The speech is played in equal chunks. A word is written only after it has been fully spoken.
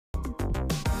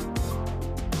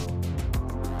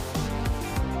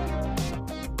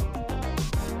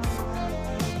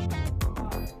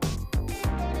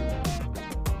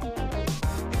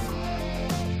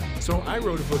So I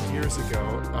wrote a book years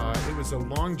ago. It was a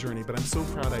long journey, but I'm so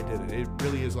proud I did it. It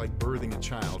really is like birthing a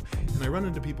child. And I run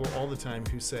into people all the time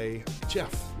who say,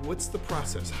 Jeff, what's the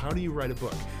process? How do you write a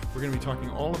book? We're going to be talking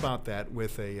all about that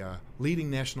with a leading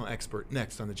national expert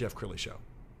next on The Jeff Crilley Show.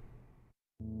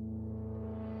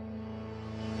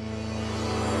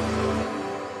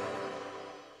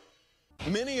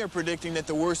 Many are predicting that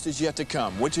the worst is yet to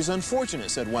come, which is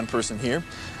unfortunate, said one person here.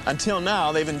 Until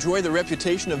now, they've enjoyed the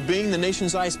reputation of being the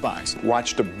nation's icebox.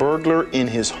 Watched a burglar in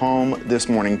his home this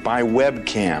morning by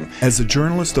webcam. As a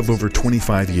journalist of over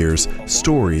 25 years,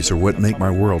 stories are what make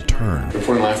my world turn.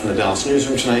 Reporting live from the Dallas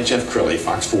newsroom tonight, Jeff Crilley,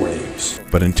 Fox 4 News.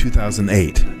 But in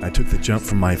 2008, I took the jump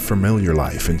from my familiar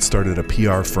life and started a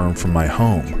PR firm from my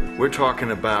home. We're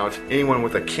talking about anyone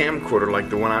with a camcorder like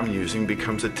the one I'm using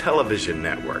becomes a television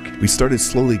network. We started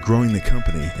slowly growing the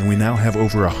company, and we now have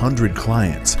over 100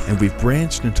 clients, and we've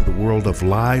branched into the world of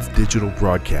live digital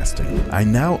broadcasting. I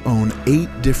now own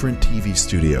 8 different TV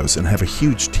studios and have a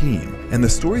huge team, and the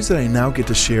stories that I now get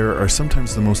to share are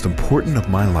sometimes the most important of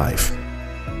my life.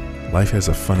 Life has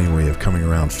a funny way of coming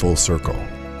around full circle.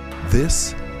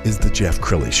 This is The Jeff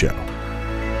Crilley Show.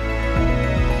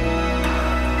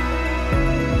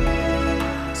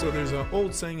 So there's an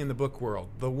old saying in the book world,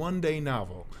 the one-day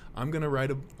novel. I'm going to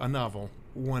write a novel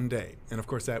one day. And of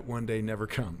course, that one day never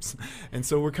comes. And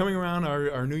so we're coming around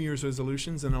our New Year's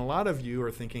resolutions, and a lot of you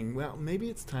are thinking, well, maybe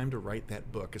it's time to write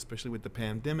that book, especially with the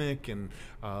pandemic, and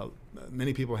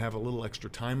many people have a little extra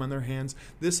time on their hands.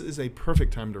 This is a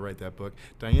perfect time to write that book.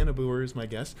 Dianna Booher is my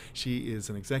guest. She is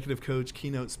an executive coach,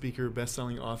 keynote speaker,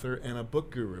 best-selling author, and a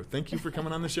book guru. Thank you for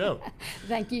coming on the show.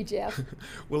 Thank you, Jeff.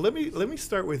 Well, let me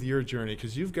start with your journey,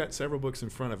 because you've got several books in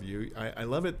front of you. I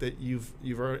love it that you've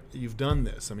done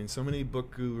this. I mean, so many book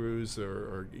gurus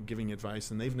are giving advice,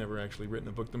 and they've never actually written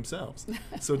a book themselves.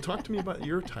 So talk to me about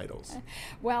your titles.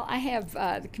 Well, I have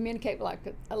the Communicate Like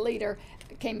a Leader,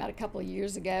 came out a couple of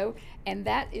years ago, and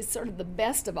that is sort of the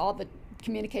best of all the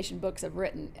communication books I've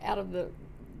written. Out of the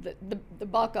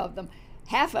bulk of them,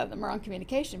 half of them are on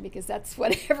communication, because that's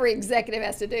what every executive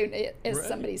has to do. As right.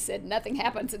 Somebody said, nothing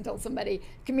happens until somebody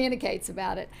communicates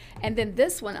about it. And then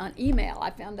this one on email,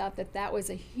 I found out that was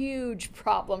a huge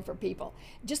problem for people.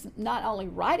 Just not only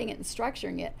writing it and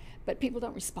structuring it, but people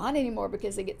don't respond anymore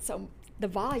because they get the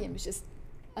volume is just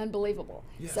unbelievable.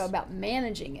 Yes. So about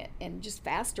managing it and just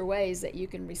faster ways that you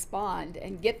can respond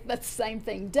and get the same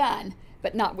thing done,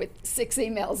 but not with 6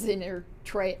 emails in your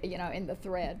in the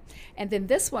thread. And then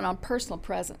this one on personal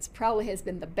presence probably has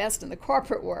been the best in the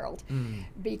corporate world,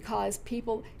 because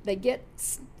people, they get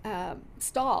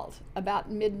stalled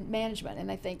about mid-management, and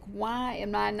they think, why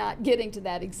am I not getting to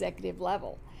that executive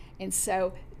level? And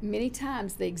so many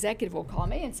times the executive will call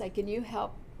me and say, can you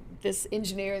help this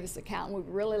engineer, this accountant?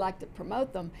 We'd really like to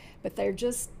promote them, but they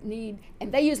just need,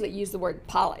 and they usually use the word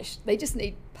polish. They just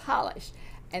need polish.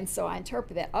 And so I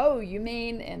interpret that, oh, you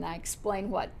mean, and I explain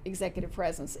what executive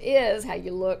presence is, how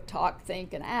you look, talk,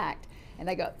 think, and act. And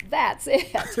they go, that's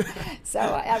it. So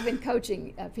I've been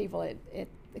coaching people at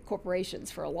the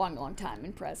corporations for a long, long time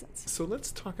in presence. So let's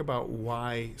talk about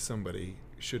why somebody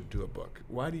should do a book.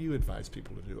 Why do you advise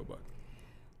people to do a book?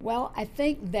 Well, I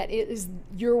think that it is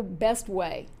your best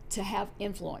way to have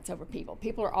influence over people.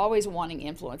 People are always wanting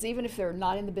influence, even if they're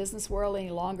not in the business world any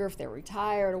longer, if they're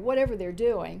retired or whatever they're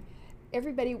doing.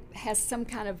 Everybody has some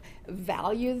kind of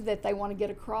value that they want to get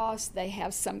across. They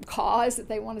have some cause that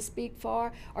they want to speak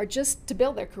for, or just to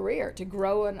build their career, to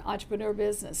grow an entrepreneur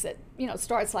business that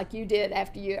starts like you did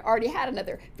after you already had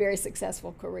another very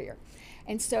successful career.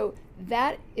 And so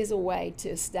that is a way to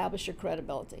establish your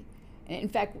credibility. In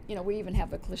fact, we even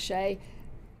have a cliche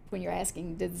when you're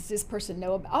asking, does this person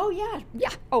know about, oh yeah,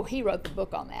 oh, he wrote the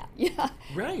book on that. Yeah,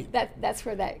 right. That's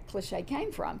where that cliche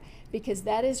came from, because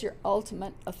that is your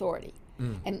ultimate authority.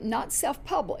 And not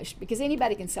self-published, because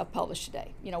anybody can self-publish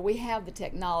today. We have the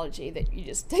technology that you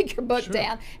just take your book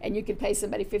down, and you can pay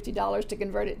somebody $50 to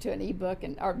convert it to an ebook,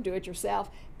 or do it yourself,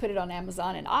 put it on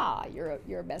Amazon, and you're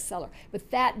a bestseller.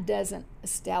 But that doesn't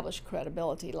establish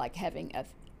credibility like having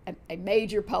a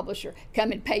major publisher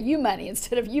come and pay you money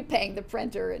instead of you paying the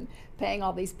printer and paying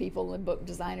all these people and book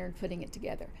designer and putting it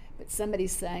together. But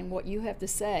somebody's saying what you have to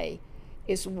say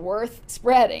is worth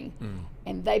spreading,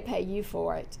 and they pay you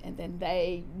for it, and then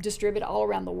they distribute it all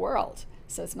around the world.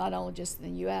 So it's not only just in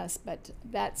the U.S., but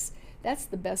that's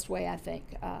the best way, I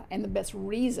think, and the best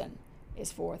reason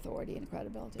is for authority and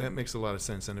credibility. That makes a lot of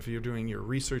sense. And if you're doing your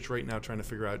research right now, trying to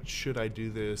figure out, should I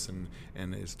do this, and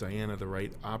is Dianna the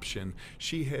right option,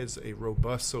 she has a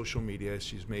robust social media.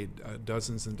 She's made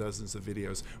dozens and dozens of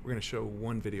videos. We're going to show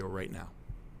one video right now.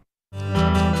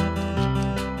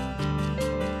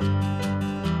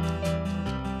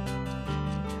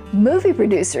 Movie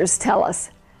producers tell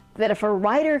us that if a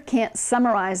writer can't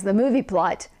summarize the movie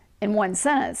plot in one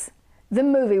sentence, the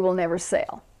movie will never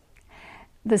sell.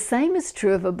 The same is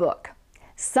true of a book.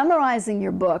 Summarizing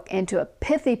your book into a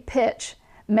pithy pitch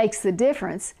makes the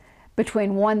difference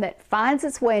between one that finds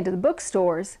its way into the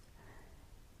bookstores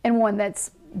and one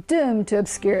that's doomed to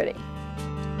obscurity.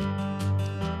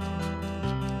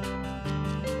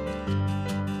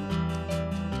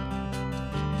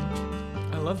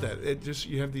 I love that. It just,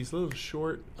 you have these little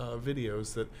short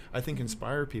videos that I think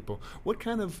inspire people. What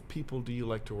kind of people do you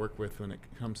like to work with when it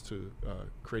comes to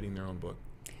creating their own book?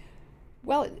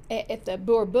 Well, at the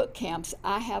Booher book camps,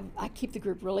 I keep the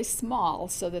group really small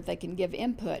so that they can give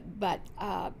input, but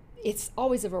it's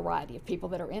always a variety of people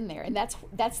that are in there, and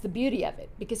that's the beauty of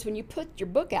it, because when you put your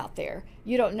book out there,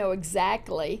 you don't know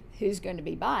exactly who's going to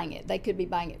be buying it. They could be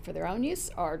buying it for their own use,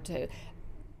 or to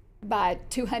buy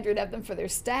 200 of them for their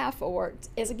staff, or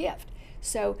as a gift.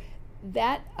 So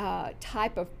that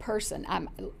type of person,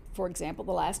 for example,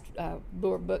 the last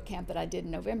Booher book camp that I did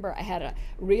in November, I had a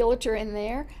realtor in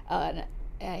there, an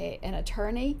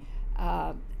attorney,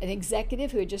 an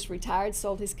executive who had just retired,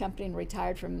 sold his company and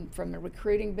retired from the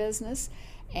recruiting business,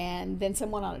 and then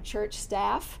someone on a church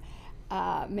staff,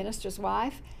 minister's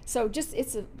wife. So just,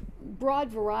 it's a broad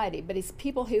variety, but it's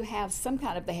people who have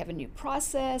they have a new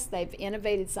process, they've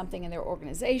innovated something in their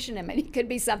organization. I mean, it could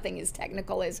be something as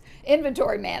technical as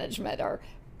inventory management or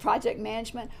project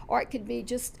management, or it could be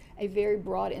just a very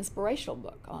broad inspirational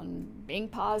book on being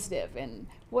positive and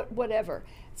whatever.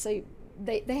 So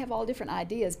they have all different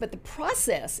ideas, but the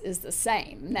process is the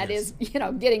same. And that Yes. is,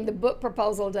 getting the book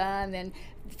proposal done, then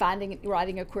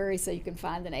writing a query so you can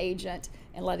find an agent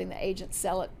and letting the agent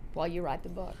sell it while you write the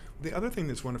book. The other thing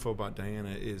that's wonderful about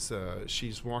Dianna is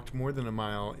she's walked more than a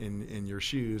mile in your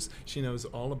shoes. She knows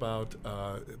all about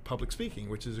public speaking,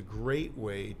 which is a great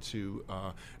way to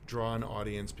draw an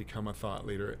audience, become a thought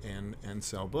leader, and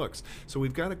sell books. So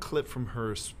we've got a clip from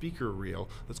her speaker reel.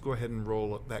 Let's go ahead and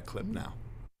roll that clip now.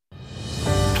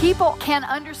 People can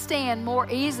understand more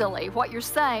easily what you're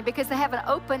saying because they have an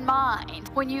open mind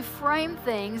when you frame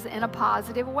things in a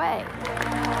positive way.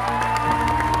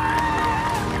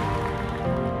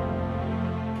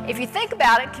 If you think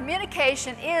about it,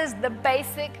 communication is the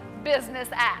basic business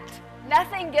act.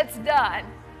 Nothing gets done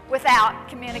without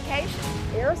communication.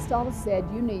 Aristotle said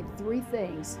you need 3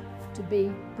 things to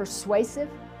be persuasive,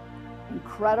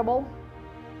 incredible,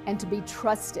 and to be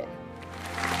trusted.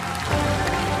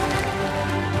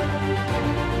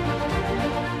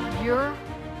 Your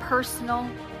personal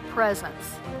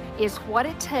presence is what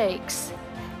it takes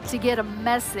to get a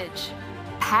message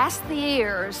past the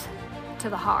ears to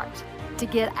the heart, to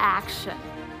get action,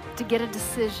 to get a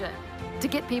decision, to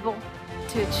get people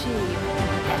to achieve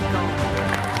that goal.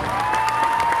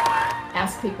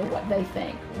 Ask people what they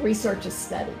think. Research a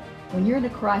study. When you're in a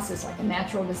crisis like a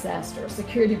natural disaster, a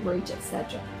security breach,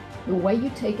 etc., the way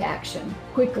you take action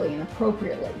quickly and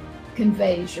appropriately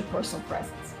conveys your personal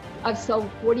presence. I've sold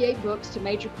 48 books to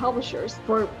major publishers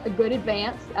for a good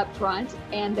advance up front,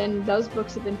 and then those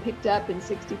books have been picked up in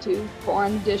 62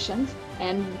 foreign editions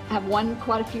and have won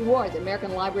quite a few awards.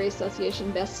 American Library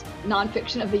Association Best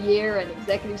Nonfiction of the Year and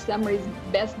Executive Summary's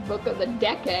Best Book of the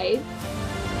Decade.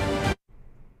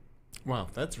 Wow,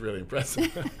 that's really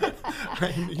impressive.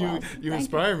 You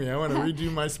inspire me. I want to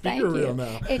redo my speaker reel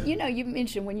now. And you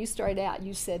mentioned when you started out,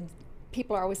 you said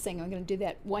people are always saying, I'm going to do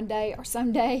that one day or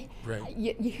someday. Right.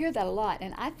 You hear that a lot,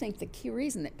 and I think the key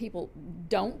reason that people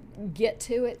don't get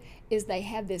to it is they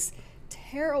have this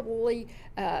terribly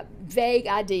vague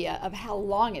idea of how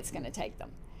long it's going to take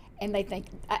them. And they think,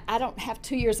 I don't have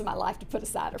 2 years of my life to put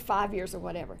aside, or 5 years, or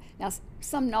whatever. Now,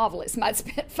 some novelists might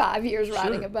spend 5 years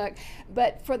writing a book,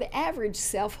 but for the average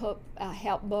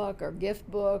self-help book, or gift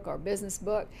book, or business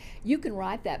book, you can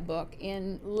write that book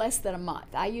in less than a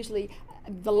month.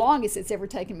 The longest it's ever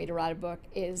taken me to write a book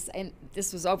is, and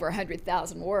this was over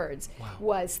 100,000 words,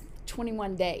 was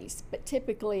 21 days, but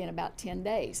typically in about 10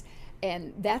 days.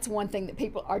 And that's one thing that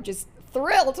people are just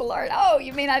thrilled to learn. Oh,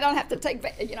 you mean I don't have to take,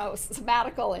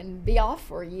 sabbatical and be off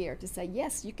for a year? To say,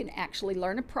 yes, you can actually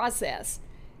learn a process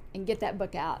and get that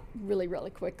book out really, really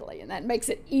quickly. And that makes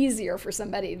it easier for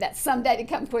somebody that someday to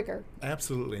come quicker.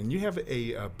 Absolutely. And you have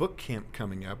a book camp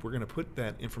coming up. We're going to put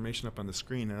that information up on the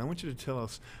screen. And I want you to tell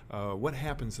us what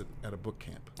happens at a book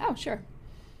camp. Oh, sure.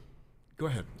 Go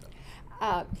ahead.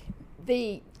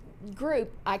 The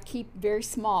group I keep very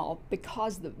small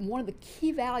because one of the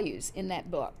key values in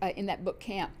that book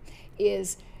camp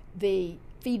is the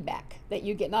feedback that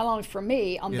you get, not only from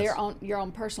me on your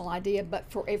own personal idea, but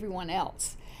for everyone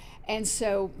else. And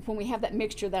so when we have that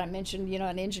mixture that I mentioned,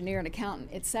 an engineer, an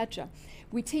accountant, etc.,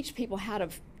 we teach people how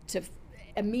to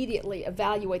immediately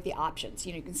evaluate the options.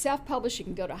 You know, you can self-publish, you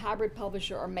can go to hybrid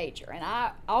publisher or major, and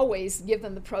I always give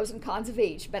them the pros and cons of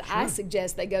each, but I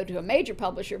suggest they go to a major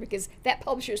publisher because that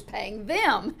publisher is paying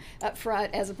them up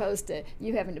front as opposed to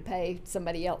you having to pay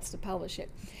somebody else to publish it.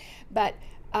 But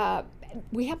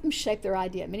we help them shape their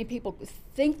idea. Many people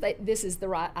think that this is the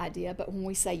right idea, but when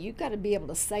we say you've got to be able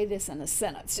to say this in a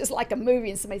sentence, just like a movie,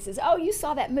 and somebody says, "Oh, you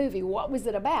saw that movie, what was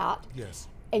it about?" Yes.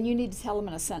 And you need to tell them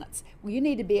in a sentence. Well, you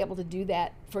need to be able to do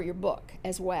that for your book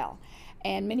as well.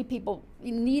 And many people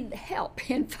need help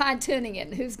in fine-tuning it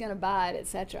and who's going to buy it,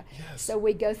 etc. Yes. So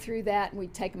we go through that and we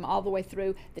take them all the way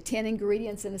through the 10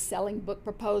 ingredients in a selling book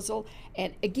proposal.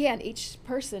 And again, each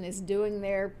person is doing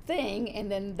their thing, and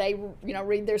then they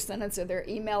read their sentence or their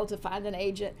email to find an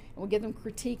agent, and we give them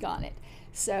critique on it.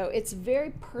 So it's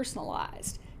very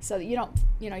personalized. So that you don't,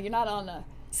 you're not on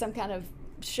some kind of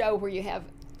show where you have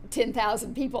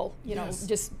 10,000 people, Yes.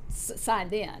 just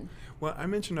signed in. Well, I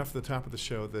mentioned off the top of the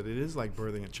show that it is like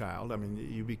birthing a child. I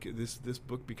mean, this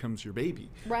book becomes your baby.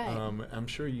 Right. I'm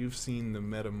sure you've seen the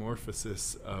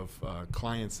metamorphosis of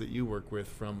clients that you work with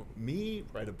from me,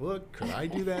 write a book, could I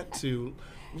do that, to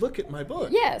look at my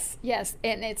book. Yes,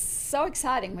 and it's so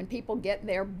exciting when people get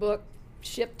their book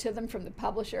shipped to them from the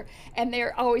publisher, and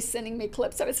they're always sending me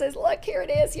clips of it. Says, "Look, here it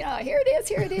is,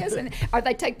 here it is," and or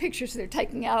they take pictures they're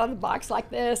taking out of the box like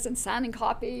this and signing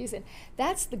copies, and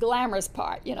that's the glamorous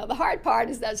part. The hard part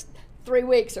is those 3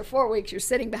 weeks or 4 weeks you're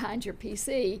sitting behind your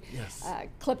PC, Yes.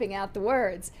 clipping out the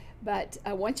words. But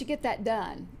once you get that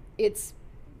done, it's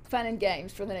fun and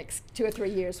games for the next 2 or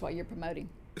 3 years while you're promoting.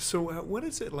 So what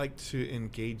is it like to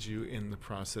engage you in the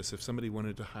process? If somebody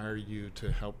wanted to hire you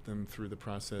to help them through the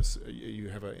process, you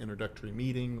have an introductory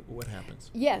meeting, what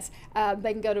happens? Yes,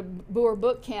 they can go to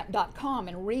BooherBookCamp.com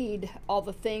and read all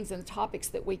the things and topics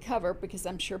that we cover, because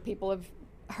I'm sure people have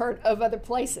heard of other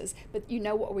places, but you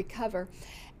know what we cover.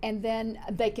 And then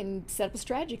they can set up a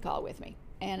strategy call with me,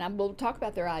 and we'll talk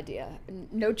about their idea.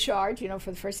 No charge, for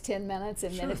the first 10 minutes,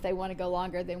 and then if they want to go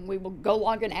longer, then we will go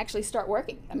longer and actually start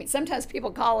working. I mean, sometimes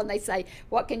people call and they say,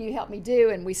 "What can you help me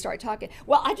do?" And we start talking.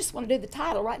 "Well, I just want to do the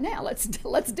title right now. Let's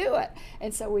do it."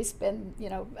 And so we spend,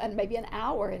 and maybe an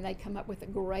hour, and they come up with a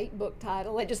great book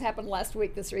title. It just happened last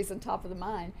week, this recent top of the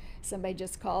mind. Somebody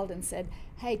just called and said,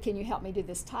 "Hey, can you help me do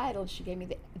this title?" She gave me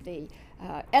the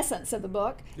essence of the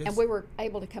book, Yes. and we were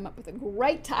able to come up with a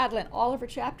great title in all of her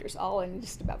chapters, all in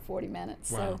just about 40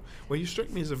 minutes. Wow. So, Well, you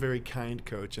strike me as a very kind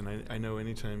coach, and I know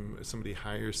anytime somebody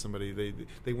hires somebody,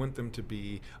 they want them to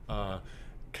be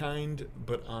kind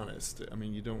but honest. I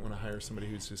mean, you don't want to hire somebody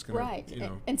who's just going right.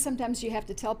 to, And sometimes you have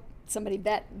to tell somebody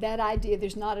that idea,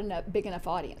 there's not a big enough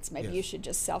audience. Maybe Yes. you should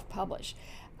just self-publish.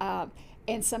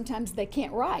 And sometimes they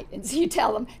can't write. And so you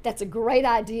tell them, that's a great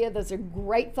idea, those are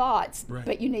great thoughts, Right.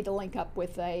 but you need to link up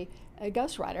with a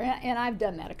ghostwriter. And I've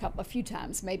done that a few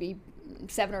times, maybe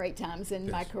 7 or 8 times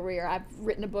in my Yes. career. I've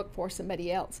written a book for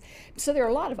somebody else. So there are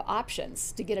a lot of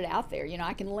options to get it out there.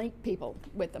 I can link people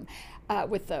with them,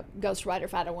 with the ghostwriter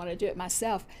if I don't want to do it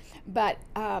myself. But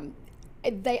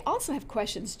they also have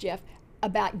questions, Jeff,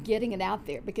 about getting it out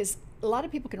there, because a lot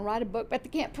of people can write a book, but they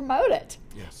can't promote it.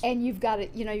 Yes. And you've got to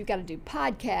do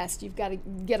podcasts, you've got to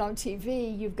get on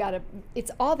TV, it's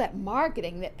all that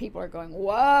marketing that people are going,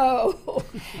 whoa.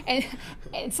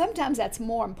 and sometimes that's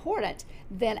more important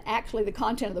than actually the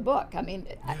content of the book. I mean,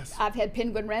 Yes. I've had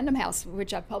Penguin Random House,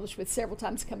 which I've published with several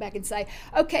times, come back and say,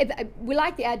 "Okay, we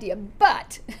like the idea,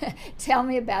 but tell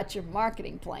me about your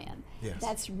marketing plan." Yes.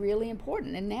 That's really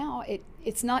important. And now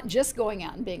it's not just going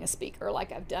out and being a speaker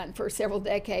like I've done for several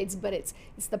decades, but it's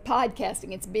the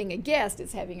podcasting, it's being a guest,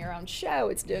 it's having your own show,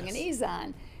 it's doing an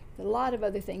e-zine, a lot of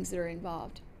other things that are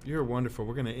involved. You're wonderful.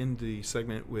 We're going to end the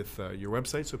segment with your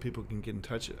website so people can get in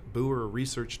touch.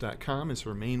 BooherResearch.com is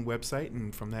her main website,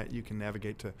 and from that you can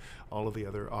navigate to all of the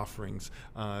other offerings.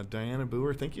 Dianna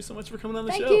Booher, thank you so much for coming on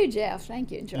the show. Thank you, Jeff.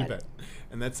 Thank you. Enjoyed You it. bet.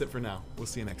 And that's it for now. We'll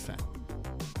see you next time.